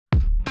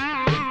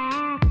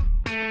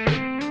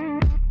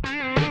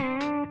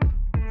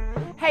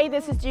Hey,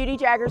 this is Judy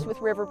Jaggers with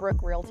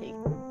Riverbrook Realty.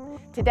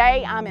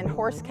 Today I'm in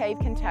Horse Cave,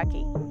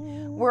 Kentucky.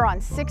 We're on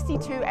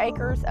 62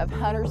 acres of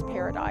hunter's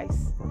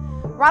paradise.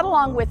 Right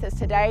along with us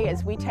today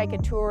as we take a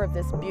tour of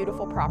this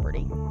beautiful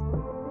property.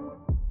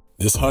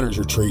 This hunter's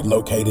retreat,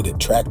 located at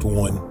Tract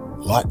 1,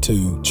 Lot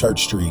 2,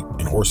 Church Street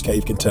in Horse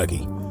Cave,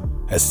 Kentucky,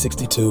 has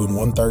 62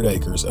 1/3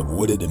 acres of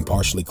wooded and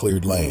partially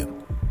cleared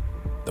land.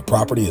 The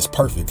property is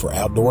perfect for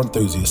outdoor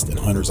enthusiasts and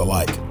hunters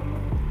alike.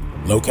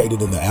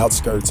 Located in the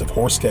outskirts of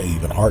Horse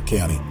Cave in Hart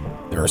County,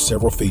 there are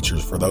several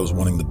features for those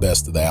wanting the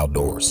best of the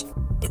outdoors.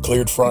 The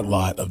cleared front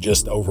lot of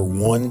just over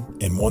 1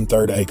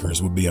 1/3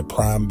 acres would be a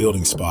prime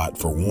building spot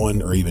for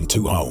 1 or even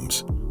 2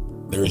 homes.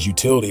 There is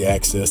utility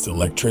access to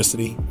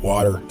electricity,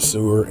 water,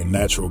 sewer, and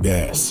natural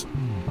gas.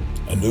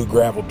 A new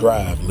gravel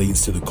drive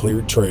leads to the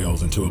cleared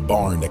trails and to a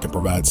barn that can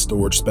provide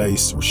storage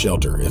space or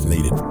shelter if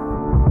needed.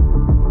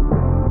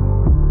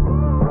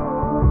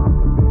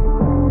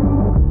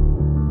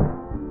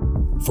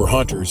 For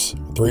hunters,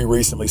 3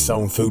 recently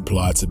sown food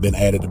plots have been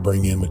added to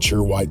bring in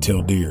mature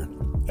white-tailed deer,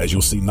 as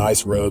you'll see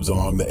nice rubs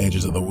along the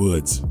edges of the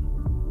woods.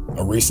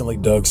 A recently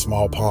dug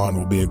small pond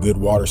will be a good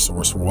water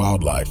source for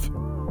wildlife.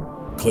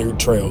 Cleared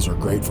trails are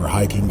great for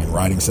hiking and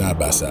riding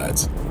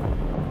side-by-sides.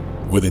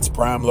 With its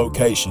prime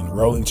location,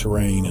 rolling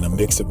terrain, and a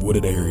mix of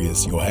wooded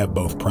areas, you'll have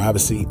both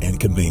privacy and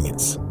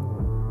convenience.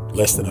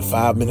 Less than a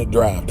 5-minute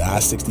drive to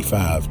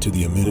I-65 to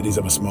the amenities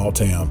of a small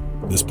town,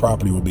 this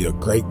property will be a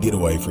great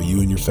getaway for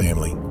you and your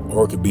family,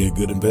 or it could be a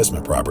good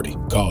investment property.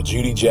 Call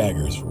Judy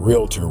Jaggers,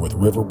 Realtor with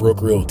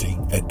Riverbrook Realty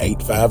at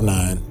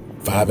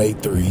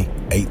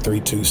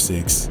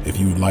 859-583-8326 if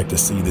you would like to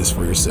see this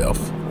for yourself.